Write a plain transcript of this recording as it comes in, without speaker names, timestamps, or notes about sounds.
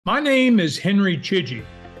My name is Henry Chidgey,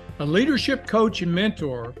 a leadership coach and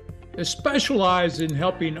mentor that specializes in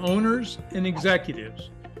helping owners and executives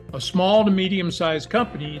of small to medium-sized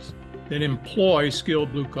companies that employ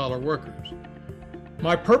skilled blue-collar workers.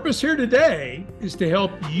 My purpose here today is to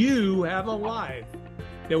help you have a life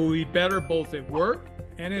that will be better both at work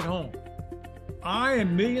and at home. I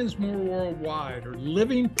and millions more worldwide are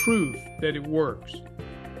living proof that it works.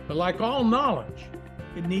 But like all knowledge,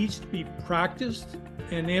 it needs to be practiced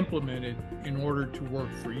and implemented in order to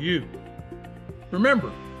work for you.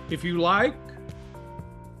 Remember, if you like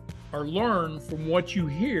or learn from what you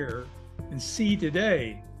hear and see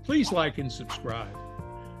today, please like and subscribe.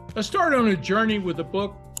 Let's start on a journey with the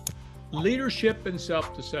book Leadership and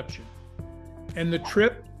Self-Deception and the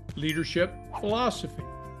TRIP Leadership Philosophy.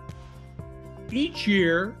 Each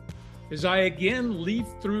year, as I again leaf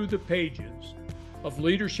through the pages of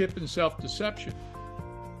Leadership and Self-Deception,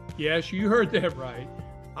 yes, you heard that right,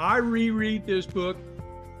 I reread this book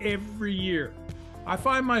every year. I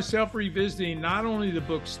find myself revisiting not only the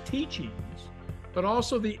book's teachings, but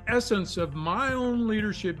also the essence of my own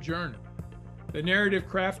leadership journey. The narrative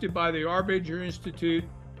crafted by the Arbiter Institute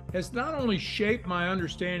has not only shaped my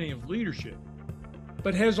understanding of leadership,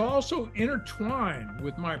 but has also intertwined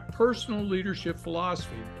with my personal leadership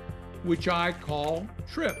philosophy, which I call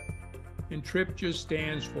TRIP. And TRIP just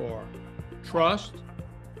stands for trust,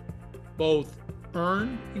 both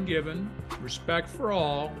earned and given, respect for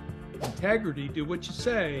all, integrity, do what you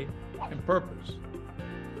say, and purpose.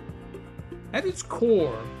 At its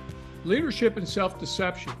core, Leadership and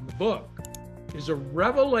Self-Deception, the book, is a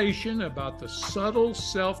revelation about the subtle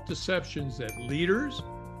self-deceptions that leaders,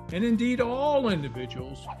 and indeed all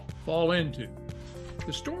individuals, fall into.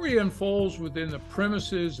 The story unfolds within the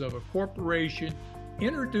premises of a corporation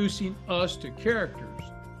introducing us to characters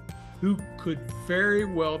who could very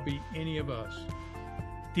well be any of us,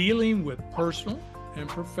 dealing with personal and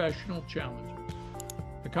professional challenges.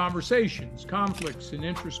 The conversations, conflicts, and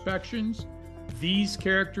introspections these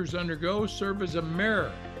characters undergo serve as a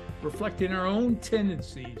mirror, reflecting our own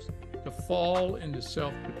tendencies to fall into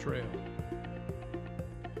self-betrayal.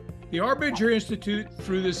 The Arbiter Institute,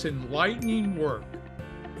 through this enlightening work,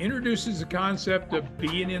 introduces the concept of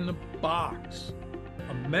being in the box,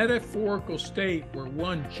 a metaphorical state where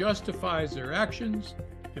one justifies their actions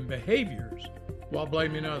and behaviors while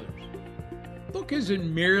blaming others. The book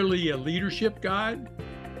isn't merely a leadership guide,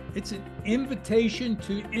 it's an invitation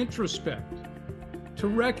to introspect, to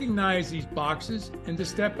recognize these boxes and to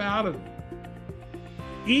step out of them.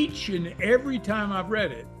 Each and every time I've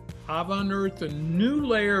read it, I've unearthed a new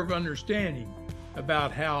layer of understanding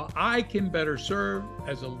about how I can better serve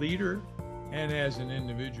as a leader and as an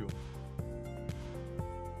individual.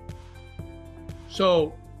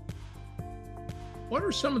 So, what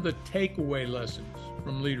are some of the takeaway lessons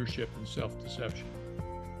from leadership and self-deception?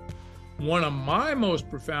 One of my most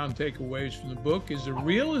profound takeaways from the book is the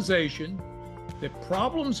realization that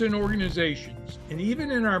problems in organizations, and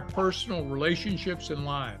even in our personal relationships and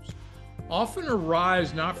lives, often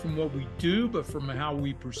arise not from what we do, but from how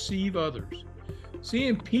we perceive others.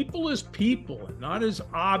 Seeing people as people and not as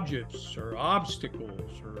objects or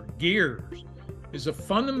obstacles or gears is a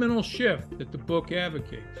fundamental shift that the book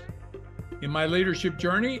advocates. In my leadership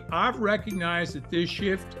journey, I've recognized that this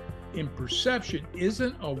shift in perception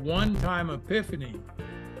isn't a one-time epiphany,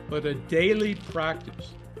 but a daily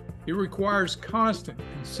practice. It requires constant,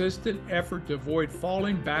 consistent effort to avoid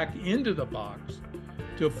falling back into the box,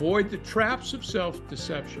 to avoid the traps of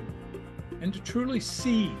self-deception, and to truly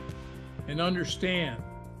see and understand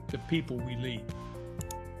the people we lead.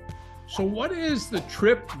 So what is the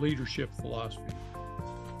TRIP leadership philosophy?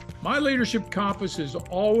 My leadership compass has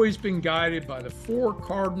always been guided by the four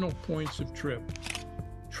cardinal points of TRIP.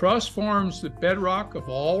 Trust forms the bedrock of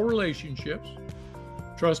all relationships.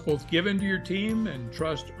 Trust both given to your team and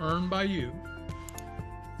trust earned by you.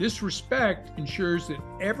 This respect ensures that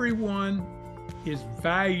everyone is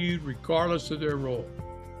valued regardless of their role.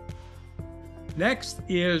 Next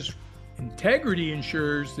is integrity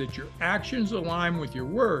ensures that your actions align with your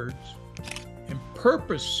words, and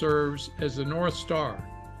purpose serves as the North Star,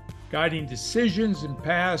 guiding decisions and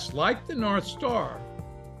paths like the North Star,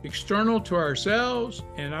 external to ourselves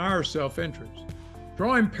and our self-interest.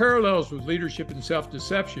 Drawing parallels with leadership and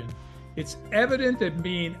self-deception, it's evident that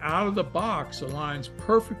being out of the box aligns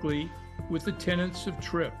perfectly with the tenets of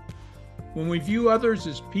TRIP. When we view others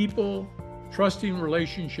as people, trusting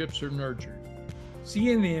relationships are nurtured.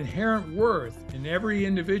 Seeing the inherent worth in every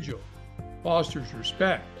individual fosters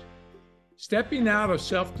respect. Stepping out of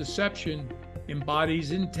self-deception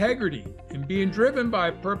embodies integrity, and being driven by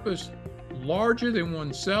a purpose larger than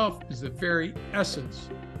oneself is the very essence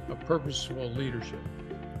of purposeful leadership.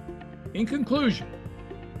 In conclusion,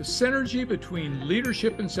 the synergy between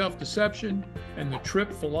leadership and self-deception and the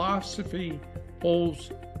TRIP philosophy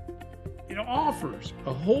offers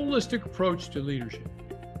a holistic approach to leadership.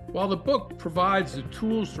 While the book provides the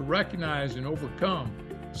tools to recognize and overcome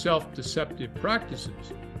self-deceptive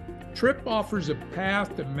practices, TRIP offers a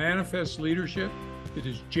path to manifest leadership that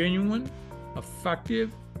is genuine,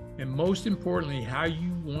 effective, and most importantly, how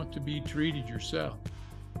you want to be treated yourself.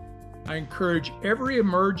 I encourage every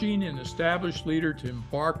emerging and established leader to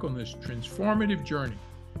embark on this transformative journey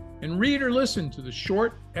and read or listen to the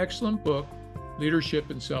short, excellent book, Leadership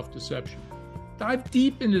and Self-Deception. Dive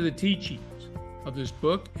deep into the teachings of this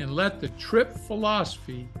book and let the TRIP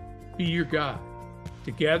philosophy be your guide.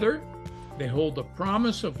 Together, they hold the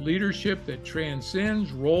promise of leadership that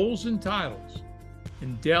transcends roles and titles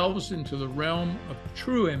and delves into the realm of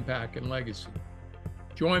true impact and legacy.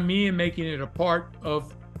 Join me in making it a part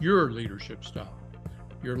of your leadership style.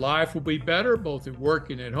 Your life will be better both at work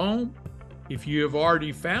and at home. If you have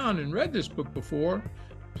already found and read this book before,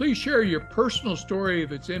 please share your personal story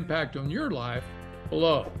of its impact on your life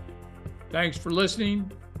below. Thanks for listening,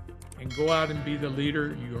 and go out and be the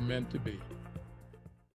leader you are meant to be.